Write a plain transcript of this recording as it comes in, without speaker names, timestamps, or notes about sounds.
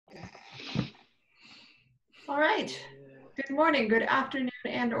All right. Good morning, good afternoon,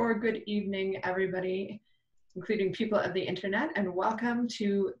 and or good evening, everybody, including people of the internet, and welcome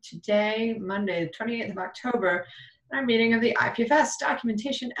to today, Monday, the 28th of October, our meeting of the IPFS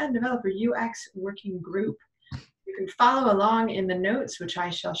Documentation and Developer UX Working Group. You can follow along in the notes, which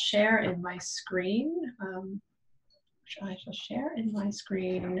I shall share in my screen,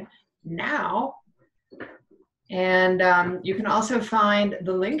 now. And you can also find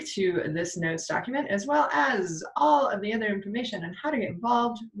the link to this notes document, as well as all of the other information on how to get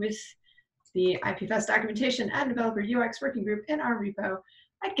involved with the IPFS Documentation and Developer UX Working Group in our repo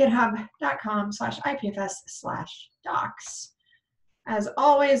at github.com/IPFS/docs. As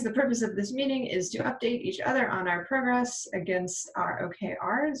always, the purpose of this meeting is to update each other on our progress against our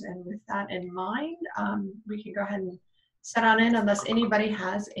OKRs. And with that in mind, we can go ahead and set on in unless anybody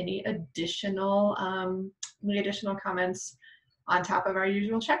has any additional comments on top of our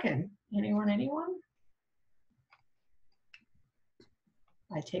usual check-in. Anyone?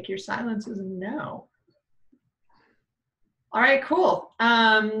 I take your silence as a no. All right, cool.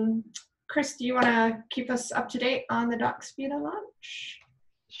 Chris, do you want to keep us up to date on the docs beta launch?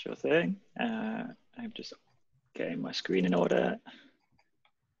 Sure thing. I'm just getting my screen in order.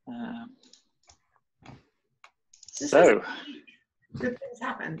 Good things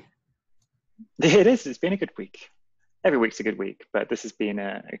happened. It is. It's been a good week. Every week's a good week, but this has been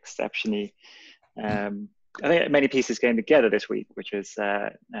exceptionally. I think many pieces came together this week, which was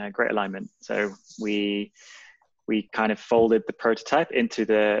great alignment. So we kind of folded the prototype into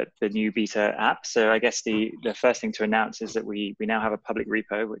the new beta app. So I guess the first thing to announce is that we now have a public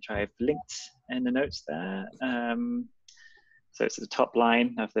repo, which I have linked in the notes there. So it's the top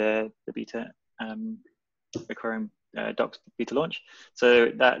line of the beta recurring docs beta launch. So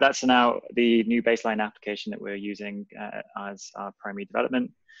that's now the new baseline application that we're using as our primary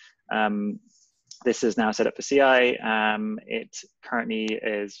development. This is now set up for CI. It currently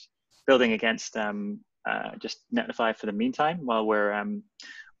is building against just Netlify for the meantime, while we're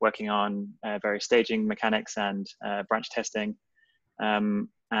working on various staging mechanics and branch testing.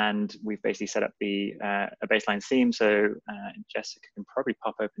 And we've basically set up a baseline theme. So Jessica can probably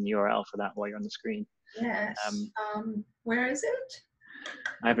pop open the URL for that while you're on the screen. Yes. Where is it?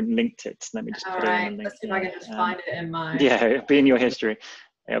 I haven't linked it. Let me just put it in the link. Let's see if I can just find it in my. Yeah, it'll be in your history.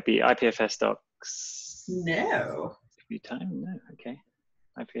 It'll be IPFS docs. No. Time? No. Okay.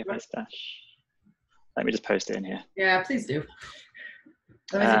 IPFS dash. Let me just post it in here. Yeah, please do.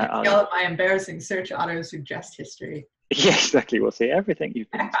 Let me see all of my embarrassing search auto suggest history. Yeah, exactly. We'll see everything you've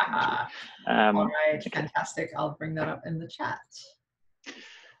been all right, okay. Fantastic. I'll bring that up in the chat.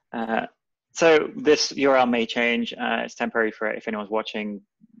 So this URL may change. It's temporary for if anyone's watching.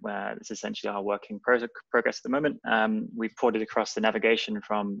 This is essentially our working progress at the moment. We've ported across the navigation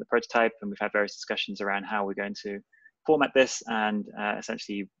from the prototype, and we've had various discussions around how we're going to format this and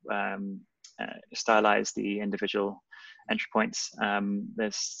essentially stylize the individual entry points.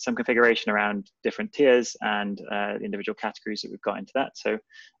 There's some configuration around different tiers and the individual categories that we've got into that. So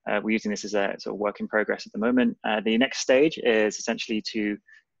we're using this as a sort of work in progress at the moment. The next stage is essentially to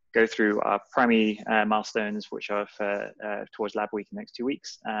go through our primary milestones, which are towards Lab Week in the next 2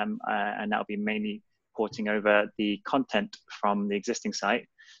 weeks. And that'll be mainly porting over the content from the existing site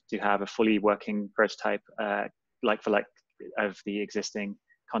to have a fully working prototype like for like of the existing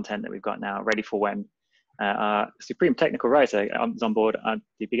content that we've got now, ready for when our supreme technical writer is on board at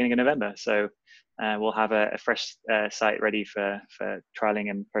the beginning of November. So we'll have a fresh site ready for trialing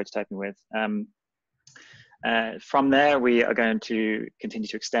and prototyping with. From there, we are going to continue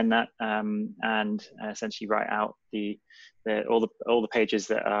to extend that and essentially write out all the pages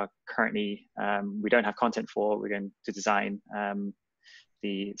that are currently we don't have content for. We're going to design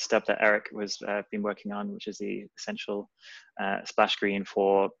the stub that Eric was been working on, which is the essential splash screen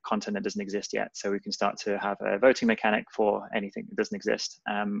for content that doesn't exist yet. So we can start to have a voting mechanic for anything that doesn't exist,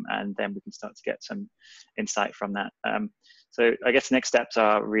 and then we can start to get some insight from that. So I guess the next steps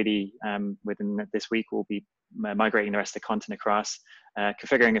are really within this week, we'll be migrating the rest of the content across,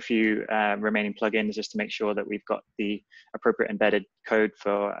 configuring a few remaining plugins just to make sure that we've got the appropriate embedded code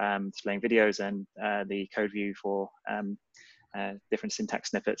for displaying videos and the code view for different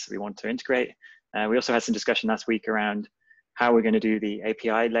syntax snippets that we want to integrate. We also had some discussion last week around how we're going to do the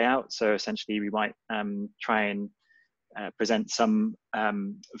API layout. So essentially we might try and present some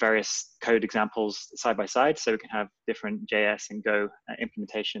various code examples side by side, so we can have different JS and Go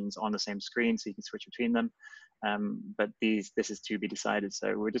implementations on the same screen, so you can switch between them. But this is to be decided.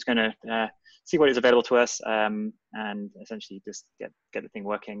 So we're just going to see what is available to us and essentially just get the thing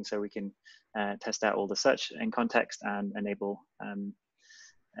working, so we can test out all the search in context and enable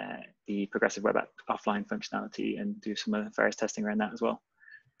the progressive web app offline functionality and do some various testing around that as well.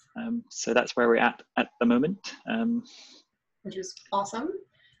 So that's where we're at the moment. Which is awesome.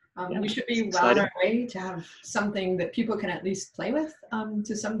 Yeah, we should be well on exciting. our way to have something that people can at least play with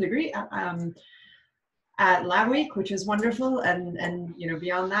to some degree at Lab Week, which is wonderful. And you know,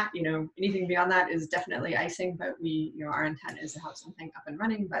 beyond that, you know, anything beyond that is definitely icing, but we, you know, our intent is to have something up and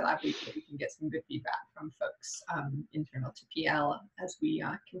running by Lab Week that we can get some good feedback from folks internal to PL as we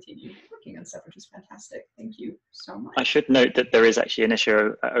continue working on stuff, which is fantastic. Thank you so much. I should note that there is actually an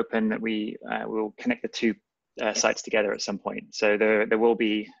issue open that we will connect the two sites together at some point. So there will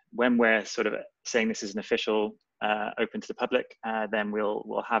be, when we're sort of saying this is an official open to the public, then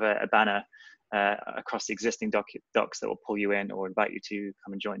we'll have a banner across the existing docs that will pull you in or invite you to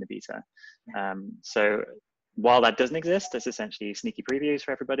come and join the beta. So while that doesn't exist, it's essentially sneaky previews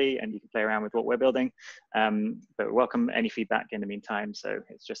for everybody, and you can play around with what we're building. But we welcome any feedback in the meantime. So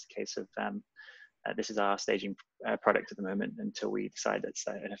it's just a case of this is our staging product at the moment until we decide it's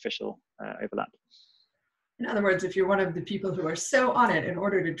an official overlap. In other words, if you're one of the people who are so on it, in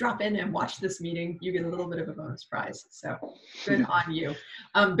order to drop in and watch this meeting, you get a little bit of a bonus prize. So good on you.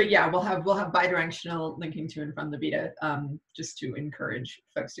 But yeah, we'll have bidirectional linking to and from the beta, just to encourage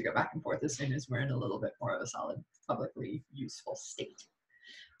folks to go back and forth as soon as we're in a little bit more of a solid, publicly useful state.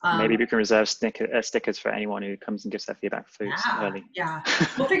 Maybe we can reserve stickers for anyone who comes and gives their feedback early. Yeah,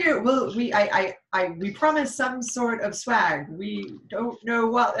 we'll figure. We promise some sort of swag. We don't know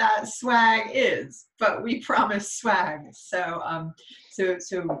what that swag is, but we promise swag. So so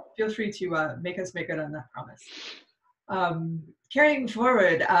feel free to make good on that promise. Carrying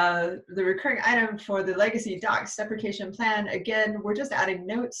forward, the recurring item for the legacy docs deprecation plan, again, we're just adding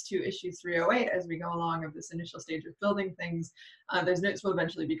notes to issue 308 as we go along of this initial stage of building things. Those notes will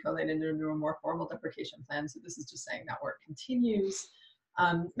eventually be collated into a more formal deprecation plan, so this is just saying that work continues.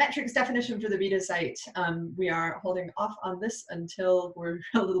 Metrics definition for the beta site, we are holding off on this until we're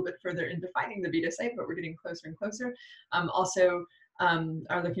a little bit further in defining the beta site, but we're getting closer and closer. Also,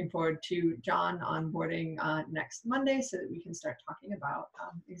 are looking forward to John onboarding next Monday so that we can start talking about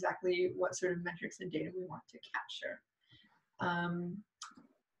exactly what sort of metrics and data we want to capture.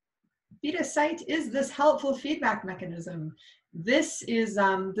 Beta site is this helpful feedback mechanism. This is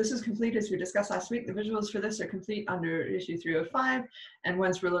complete as we discussed last week. The visuals for this are complete under issue 305. And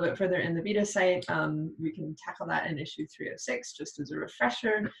once we're a little bit further in the beta site, we can tackle that in issue 306, just as a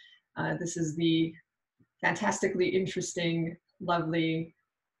refresher. This is the fantastically interesting, lovely,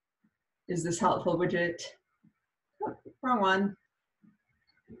 is this helpful widget? Oh, wrong one.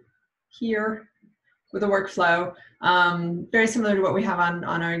 Here with a workflow, very similar to what we have on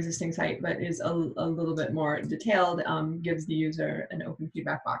our existing site, but is a little bit more detailed, gives the user an open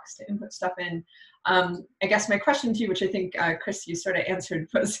feedback box to input stuff in. I guess my question to you, which I think, Chris, you sort of answered,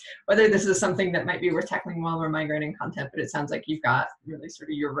 was whether this is something that might be worth tackling while we're migrating content, but it sounds like you've got really sort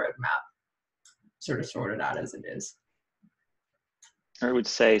of your roadmap sort of sorted out as it is. I would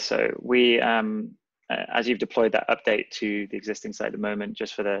say so. We, as you've deployed that update to the existing site at the moment,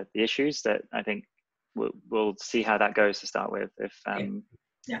 just for the issues, that I think we'll see how that goes to start with. If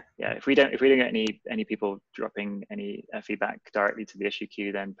if we don't get any people dropping any feedback directly to the issue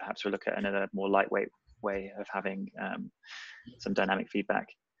queue, then perhaps we'll look at another more lightweight way of having some dynamic feedback.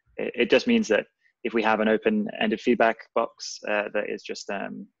 It just means that if we have an open-ended feedback box that is just a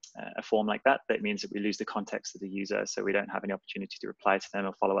form like that, that means that we lose the context of the user, so we don't have any opportunity to reply to them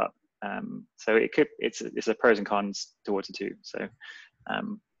or follow up. So it's a pros and cons towards the two. So,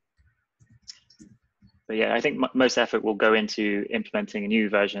 but yeah, I think most effort will go into implementing a new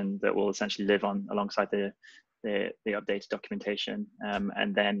version that will essentially live alongside the updated documentation,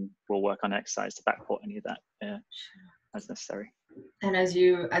 and then we'll work on exercise to backport any of that as necessary. And as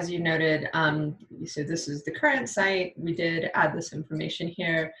you noted, so this is the current site. We did add this information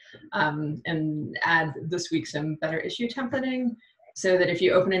here and add this week some better issue templating so that if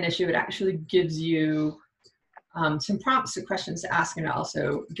you open an issue, it actually gives you some prompts and questions to ask, and it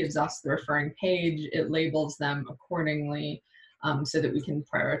also gives us the referring page. It labels them accordingly so that we can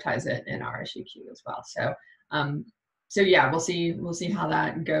prioritize it in our issue queue as well. So so yeah, we'll see how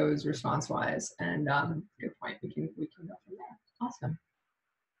that goes response-wise, and good point. We can go from there. Awesome.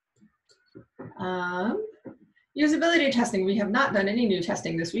 Usability testing. We have not done any new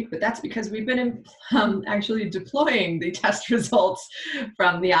testing this week, but that's because we've been actually deploying the test results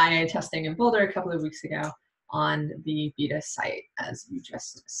from the IA testing in Boulder a couple of weeks ago on the beta site, as you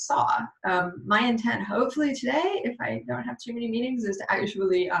just saw. My intent, hopefully today, if I don't have too many meetings, is to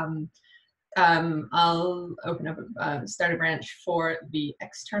actually I'll open up start a branch for the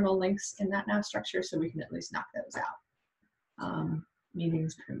external links in that nav structure so we can at least knock those out.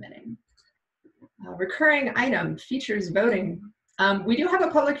 meetings permitting. Recurring item, features voting. We do have a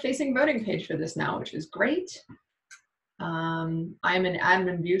public-facing voting page for this now, which is great. I'm in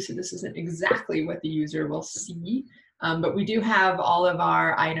admin view, so this isn't exactly what the user will see, but we do have all of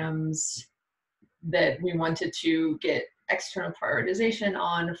our items that we wanted to get external prioritization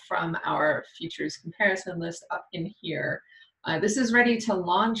on from our features comparison list up in here. This is ready to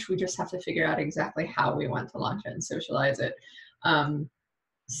launch. We just have to figure out exactly how we want to launch it and socialize it.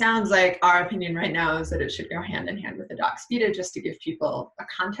 Sounds like our opinion right now is that it should go hand in hand with the docs beta, just to give people a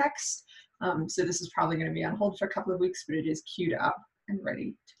context. So this is probably going to be on hold for a couple of weeks, but it is queued up and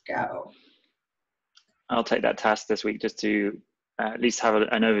ready to go. I'll take that task this week just to at least have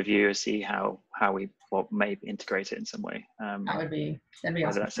an overview and see how we may integrate it in some way. That'd be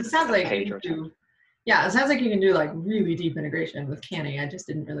awesome. It sounds like you can do, yeah, it sounds like you can do like really deep integration with canning. I just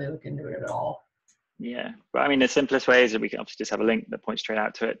didn't really look into it at all. Yeah, but I mean, the simplest way is that we can obviously just have a link that points straight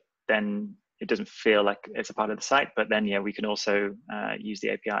out to it. Then it doesn't feel like it's a part of the site, but then, yeah, we can also use the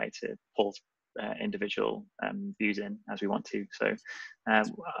API to pull individual views in as we want to. So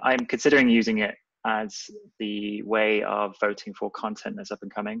I'm considering using it as the way of voting for content that's up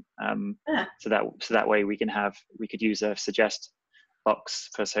and coming. So that way we could use a suggest box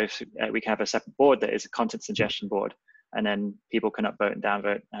we can have a separate board that is a content suggestion board, and then people can upvote and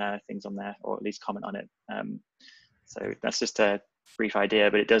downvote things on there, or at least comment on it. So that's just a brief idea,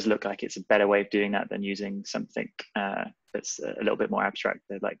 but it does look like it's a better way of doing that than using something that's a little bit more abstract,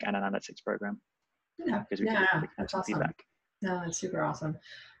 like an analytics program. Yeah, that's awesome. Feedback. No, that's super awesome.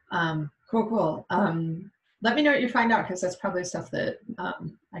 Cool. Let me know what you find out, because that's probably stuff that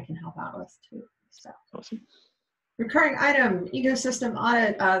I can help out with too. So. Awesome. Recurring item, ecosystem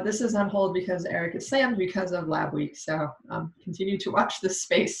audit. This is on hold because Eric is slammed because of lab week. So continue to watch this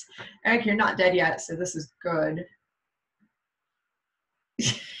space. Eric, you're not dead yet, so this is good.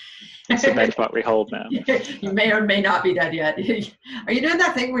 It's a benchmark we hold now. You may or may not be dead yet. Are you doing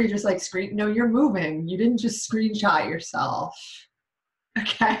that thing where you just like no, you're moving. You didn't just screenshot yourself.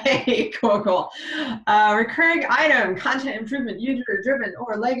 Okay, cool. Recurring item, content improvement, user-driven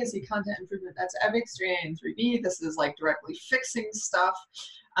or legacy content improvement. That's EPIC 3A and 3B. This is like directly fixing stuff.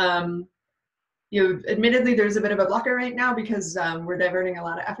 Admittedly, there's a bit of a blocker right now because we're diverting a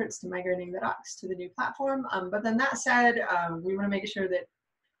lot of efforts to migrating the docs to the new platform. But then that said, we want to make sure that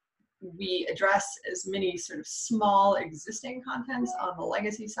we address as many sort of small existing contents on the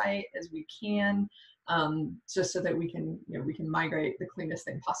legacy site as we can. Just so that we can migrate the cleanest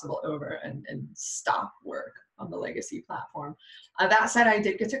thing possible over and stop work on the legacy platform. That said, I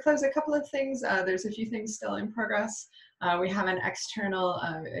did get to close a couple of things. There's a few things still in progress. We have an external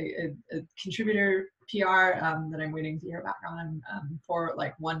a contributor PR that I'm waiting to hear back on for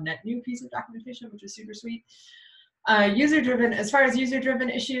like one net new piece of documentation, which is super sweet. User-driven, as far as user-driven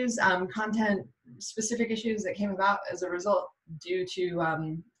issues, content-specific issues that came about as a result due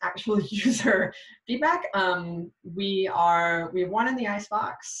to actual user feedback. We have 1 in the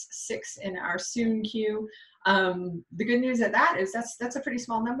icebox, 6 in our soon queue. The good news at that is that's a pretty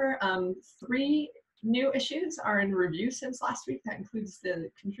small number. 3 new issues are in review since last week. That includes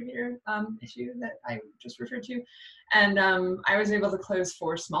the contributor issue that I just referred to. And I was able to close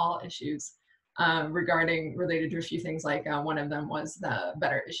 4 small issues related to a few things, like one of them was the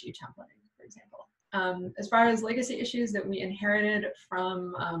better issue templating, for example. As far as legacy issues that we inherited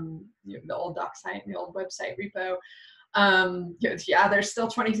from the old doc site and the old website repo, yeah, there's still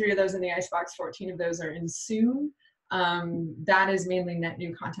 23 of those in the icebox, 14 of those are in soon. That is mainly net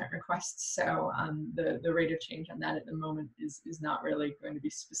new content requests, so the rate of change on that at the moment is not really going to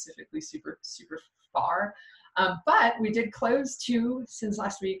be specifically super far. But we did close 2 since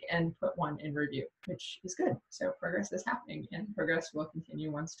last week and put 1 in review, which is good. So progress is happening, and progress will continue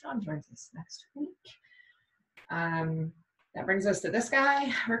once John joins us next week. That brings us to this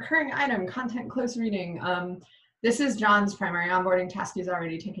guy, recurring item, content close reading. This is John's primary onboarding task. He's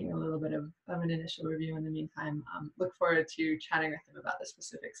already taking a little bit of an initial review in the meantime. Look forward to chatting with him about the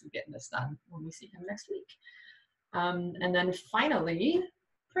specifics of getting this done when we see him next week. And then finally,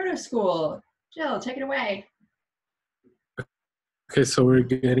 Proto School. Jill, take it away. Okay, so we're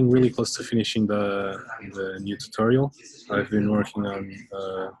getting really close to finishing the new tutorial. I've been working on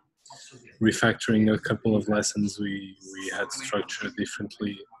refactoring a couple of lessons we had structured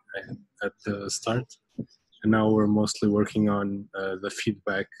differently at the start. And now we're mostly working on the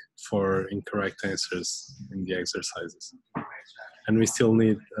feedback for incorrect answers in the exercises. And we still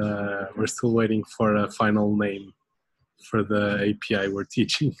need, we're still waiting for a final name for the API we're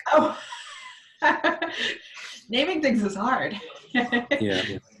teaching. Oh, naming things is hard. Yeah,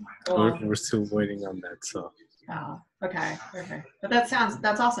 we're still waiting on that. So Oh, okay, okay. But that's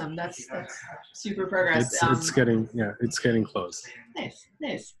awesome. That's super progress. It's getting close. Nice,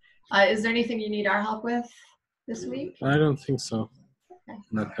 nice. Is there anything you need our help with this week? I don't think so. Okay.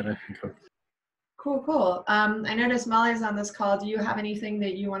 Not that I think of. Cool, cool. I noticed Molly's on this call. Do you have anything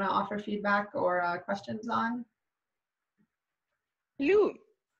that you want to offer feedback or questions on? Hello.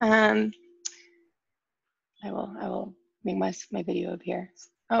 I will make my video appear.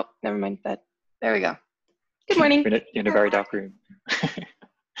 Oh, never mind that. There we go. Good morning. In a very dark room.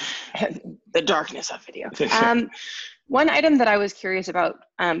 The darkness of video. One item that I was curious about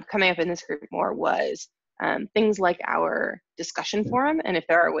coming up in this group more was things like our discussion forum, and if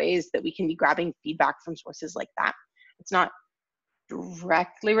there are ways that we can be grabbing feedback from sources like that. It's not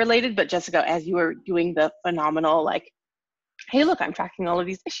directly related, but Jessica, as you were doing the phenomenal, like, hey, look, I'm tracking all of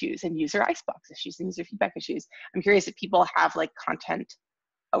these issues and user icebox issues and user feedback issues. I'm curious if people have like content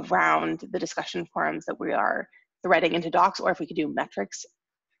around the discussion forums that we are threading into docs, or if we could do metrics.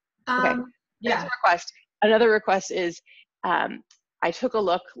 Okay, yeah. That's a request. Another request is, I took a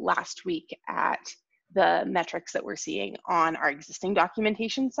look last week at the metrics that we're seeing on our existing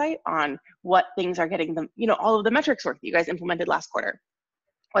documentation site on what things are getting them, all of the metrics work that you guys implemented last quarter,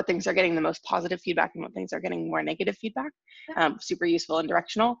 what things are getting the most positive feedback and what things are getting more negative feedback. Super useful and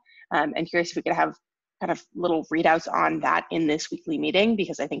directional. And curious if we could have kind of little readouts on that in this weekly meeting,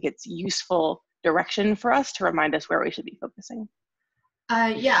 because I think it's useful direction for us to remind us where we should be focusing.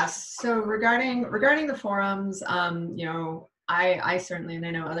 Yes. So regarding the forums, I certainly, and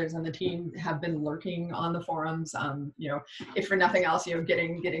I know others on the team, have been lurking on the forums. If for nothing else,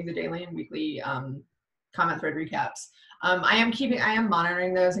 getting the daily and weekly comment thread recaps. I am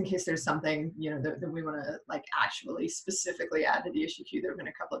monitoring those in case there's something that we want to like actually specifically add to the issue queue. There have been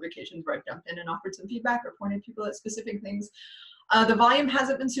a couple of occasions where I've jumped in and offered some feedback or pointed people at specific things. The volume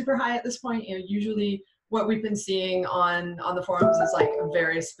hasn't been super high at this point. Usually what we've been seeing on the forums is like a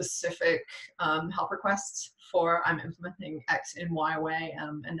very specific help requests for I'm implementing X in Y way,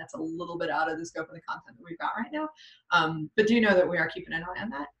 and that's a little bit out of the scope of the content that we've got right now. But do know that we are keeping an eye on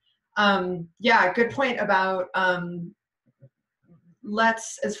that. Yeah, good point about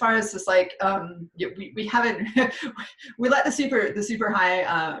as far as just like we haven't we let the super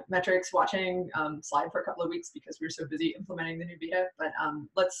high metrics watching slide for a couple of weeks because we were so busy implementing the new beta, but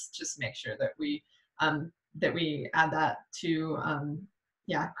let's just make sure that we add that to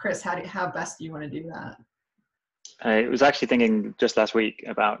yeah. Chris, how best do you want to do that? I was actually thinking just last week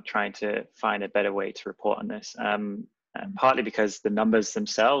about trying to find a better way to report on this. Partly because the numbers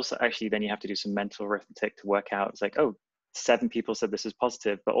themselves, actually then you have to do some mental arithmetic to work out, it's like, oh, 7 people said this is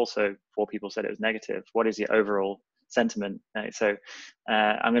positive, but also 4 people said it was negative. What is the overall sentiment? So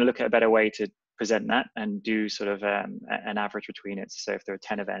I'm going to look at a better way to present that and do sort of an average between it. So if there are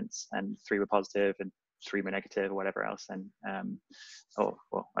 10 events and 3 were positive and 3 were negative or whatever else, then or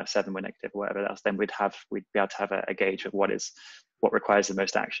 7 were negative or whatever else, then we'd be able to have a gauge of what requires the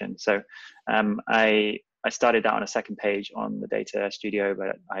most action. So I started that on a second page on the Data Studio,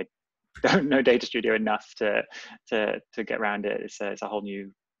 but I don't know Data Studio enough to get around it. It's a whole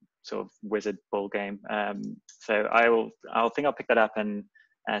new sort of wizard ball game. So I'll pick that up and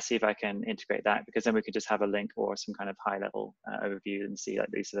see if I can integrate that, because then we could just have a link or some kind of high level overview and see like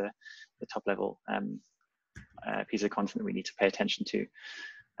these are the top level pieces of content that we need to pay attention to.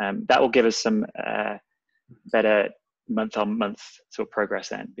 That will give us some better month-on-month sort of progress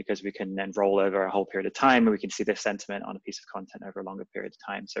then, because we can then roll over a whole period of time and we can see this sentiment on a piece of content over a longer period of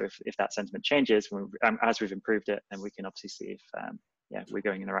time. So if that sentiment changes as we've improved it, then we can obviously see if we're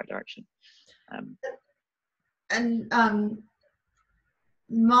going in the right direction.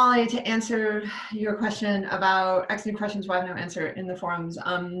 Molly, to answer your question about asking questions why I have no answer in the forums,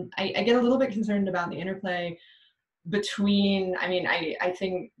 I get a little bit concerned about the interplay between, I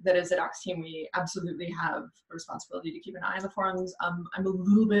think that as a docs team, we absolutely have a responsibility to keep an eye on the forums. I'm a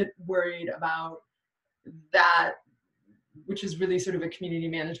little bit worried about that, which is really sort of a community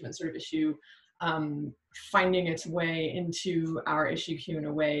management sort of issue, finding its way into our issue queue in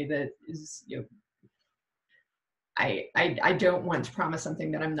a way that is, I don't want to promise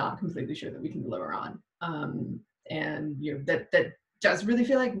something that I'm not completely sure that we can deliver on. And that does really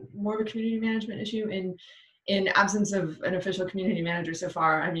feel like more of a community management issue in absence of an official community manager so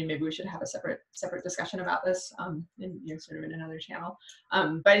far. Maybe we should have a separate discussion about this sort of in another channel.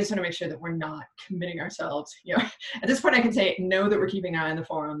 But I just want to make sure that we're not committing ourselves. At this point I can say no that we're keeping an eye on the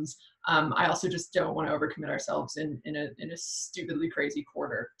forums. I also just don't want to overcommit ourselves in a stupidly crazy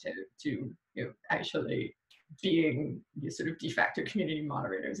quarter to actually being sort of de facto community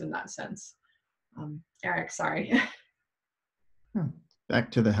moderators in that sense. Eric, sorry.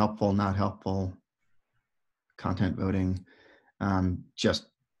 Back to the helpful, not helpful content voting. Just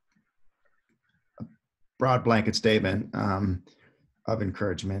a broad blanket statement of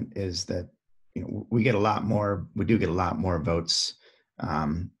encouragement is that, you know, we do get a lot more votes,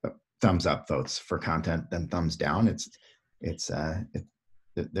 thumbs up votes for content than thumbs down. It's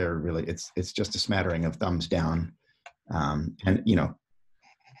just a smattering of thumbs down, and you know,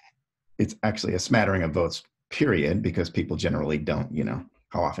 it's actually a smattering of votes, period, because people generally don't, you know,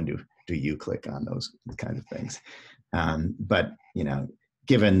 how often do you click on those kinds of things? But, you know,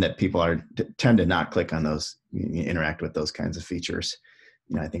 given that people tend to not click on those, interact with those kinds of features,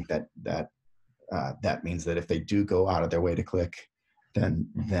 you know, I think that means that if they do go out of their way to click,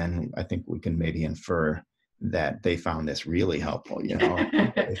 then I think we can maybe infer that they found this really helpful, you know,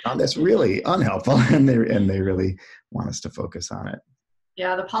 they found this really unhelpful, and they really want us to focus on it.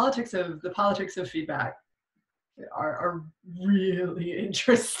 Yeah, the politics of feedback are really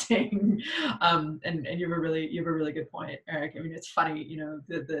interesting. And you have a really good point, Eric. I mean, it's funny, you know,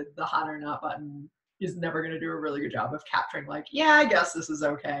 the hot or not button is never going to do a really good job of capturing, like, yeah, I guess this is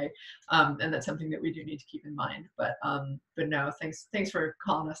okay. And that's something that we do need to keep in mind. But no, thanks for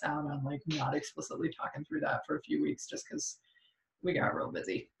calling us out on like not explicitly talking through that for a few weeks, just because we got real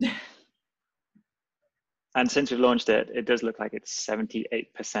busy. And since we've launched it, it does look like it's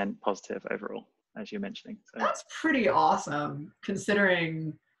 78% positive overall, as you're mentioning. So that's pretty awesome,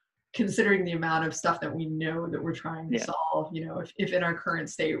 considering the amount of stuff that we know that we're trying to solve. You know, if in our current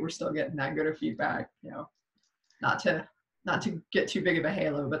state we're still getting that good of feedback, you know, not to get too big of a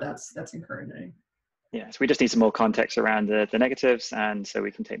halo, but that's encouraging. Yeah, so we just need some more context around the negatives, and so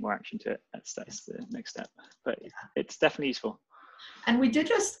we can take more action to it. That's the next step. But it's definitely useful. And we did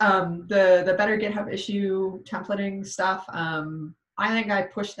just the better GitHub issue templating stuff. I think I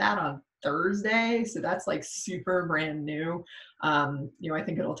pushed that on Thursday, so that's like super brand new. You know, I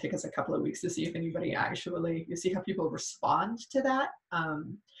think it'll take us a couple of weeks to see if anybody actually, you see how people respond to that.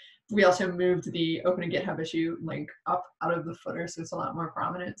 We also moved the open a GitHub issue link up out of the footer, so it's a lot more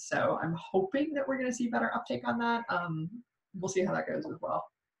prominent. So I'm hoping that we're going to see better uptake on that. We'll see how that goes as well.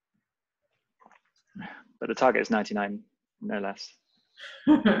 But the target is 99, no less.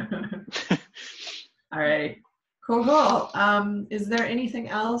 All right, cool. Is there anything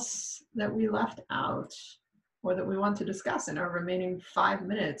else that we left out or that we want to discuss in our remaining 5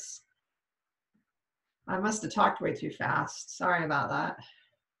 minutes? I must have talked way too fast. Sorry about that.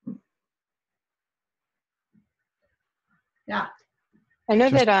 Yeah. I know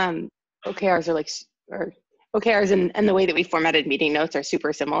that OKRs are or OKRs and the way that we formatted meeting notes are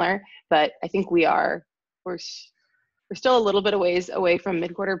super similar, but I think we're still a little bit away from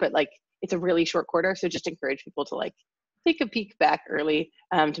mid-quarter, but like it's a really short quarter. So just encourage people to like take a peek back early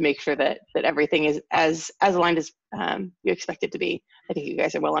to make sure that everything is as aligned as you expect it to be. I think you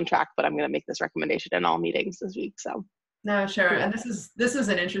guys are well on track, but I'm going to make this recommendation in all meetings this week. So. No, sure. And this is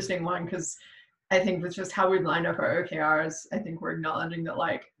an interesting one because I think with just how we've lined up our OKRs, I think we're acknowledging that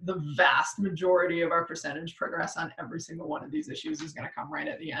like the vast majority of our percentage progress on every single one of these issues is going to come right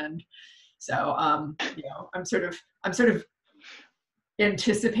at the end. So, you know, I'm sort of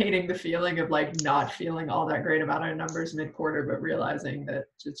anticipating the feeling of like not feeling all that great about our numbers mid-quarter, but realizing that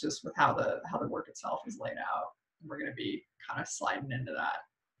just with how the work itself is laid out, we're going to be kind of sliding into that.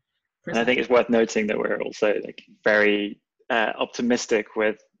 And I think it's worth noting that we're also like very optimistic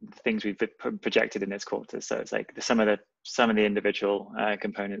with things we've projected in this quarter. So it's like some of the individual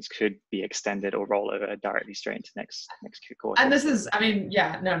components could be extended or roll over directly straight into next quarter. And this is, I mean,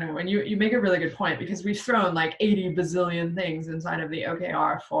 yeah, no, and you make a really good point because we've thrown like 80 bazillion things inside of the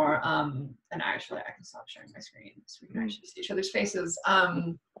OKR for and actually I can stop sharing my screen so we can actually see each other's faces.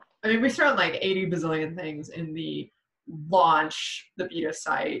 I mean, we've thrown like 80 bazillion things in the launch, the beta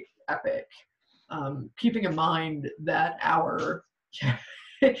site, Epic. Keeping in mind that our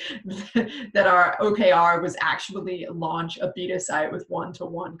OKR was actually launch a beta site with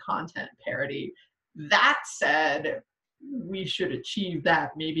one-to-one content parity. That said, we should achieve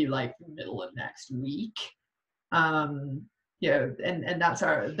that maybe like the middle of next week. You know, and that's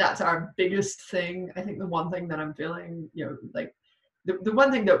our biggest thing. I think the one thing that I'm feeling, you know, like the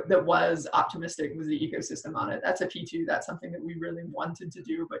one thing that was optimistic was the ecosystem on it. That's a P2. That's something that we really wanted to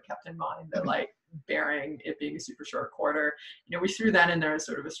do, but kept in mind that like bearing it being a super short quarter, you know, we threw that in there as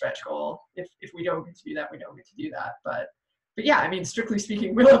sort of a stretch goal. If we don't get to do that, we don't get to do that. But yeah, I mean, strictly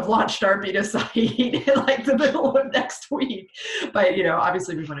speaking, we'll have launched our beta site in like the middle of next week. But you know,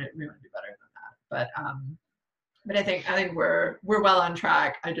 obviously we want to do better than that. But I think we're well on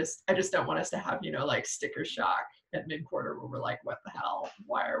track. I just don't want us to have, you know, like sticker shock at mid-quarter where we're like, what the hell?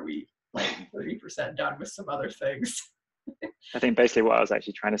 Why are we like 30% done with some other things? I think basically what I was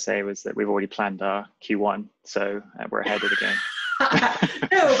actually trying to say was that we've already planned our Q1, so we're ahead of the game.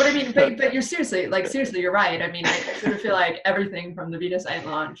 No, but I mean, but you're seriously, you're right. I mean, I sort of feel like everything from the beta site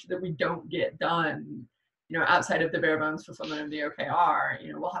launch that we don't get done, outside of the bare bones fulfillment of the OKR,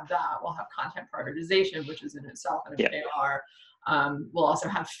 we'll have that. We'll have content prioritization, which is in itself an OKR. We'll also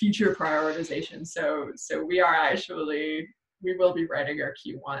have feature prioritization. So we will be writing our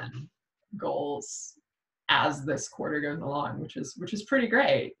Q1 goals as this quarter goes along, which is pretty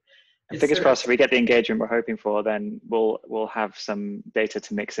great. Fingers crossed, if we get the engagement we're hoping for, then we'll have some data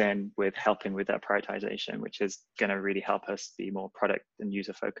to mix in with helping with that prioritization, which is going to really help us be more product and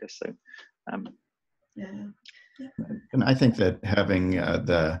user focused. So, yeah. And I think that having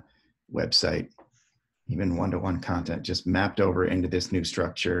the website, even one-to-one content, just mapped over into this new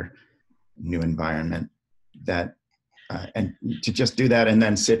structure, new environment, that and to just do that and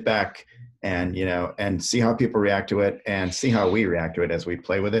then sit back and and see how people react to it and see how we react to it as we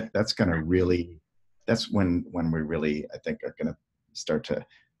play with it. That's when we really, I think, are going to start to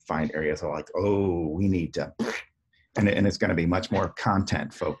find areas of like, oh, we need to, and it's going to be much more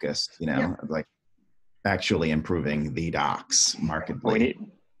content focused, like actually improving the docs markedly.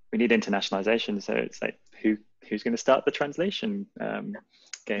 We need internationalization, so it's like who's going to start the translation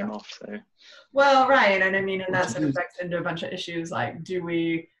game off. So well, right, and I mean, and that sort of backs into a bunch of issues like, do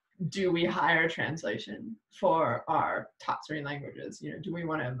we hire translation for our top 3 languages? Do we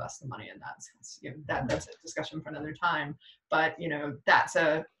want to invest the money in that? That's a discussion for another time. But that's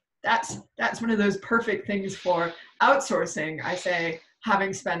one of those perfect things for outsourcing. I say,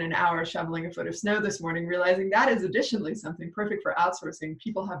 having spent an hour shoveling a foot of snow this morning, realizing that is additionally something perfect for outsourcing.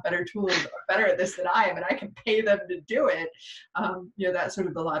 People have better tools, are better at this than I am, and I can pay them to do it. That's sort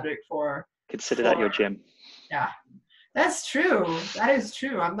of the logic for. Consider that your gym. Yeah. That's true. That is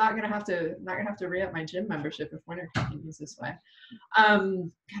true. I'm not gonna have to re-up my gym membership if winter continues this way.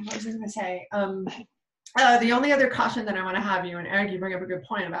 What was I gonna say? The only other caution that I want to have you, and Eric, you bring up a good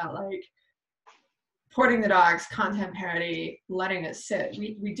point about like porting the docs, content parity, letting it sit.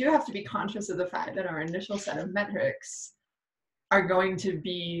 We do have to be conscious of the fact that our initial set of metrics are going to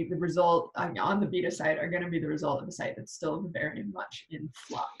be the result on the beta site, are going to be the result of a site that's still very much in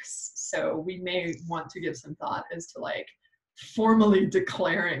flux. So we may want to give some thought as to like formally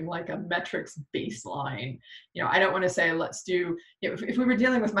declaring like a metrics baseline. I don't want to say let's do, if we were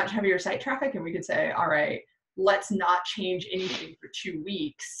dealing with much heavier site traffic and we could say, all right, let's not change anything for 2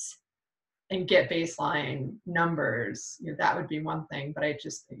 weeks and get baseline numbers, that would be one thing. But I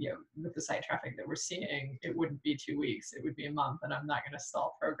just, with the site traffic that we're seeing, it wouldn't be 2 weeks, it would be a month, and I'm not going to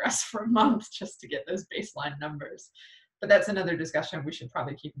stall progress for a month just to get those baseline numbers. But that's another discussion we should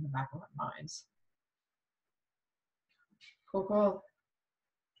probably keep in the back of our minds. Cool.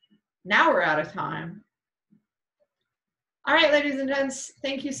 Now we're out of time. All right, ladies and gents,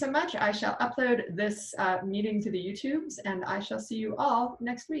 thank you so much. I shall upload this meeting to the YouTubes, and I shall see you all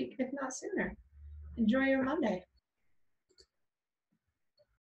next week, if not sooner. Enjoy your Monday.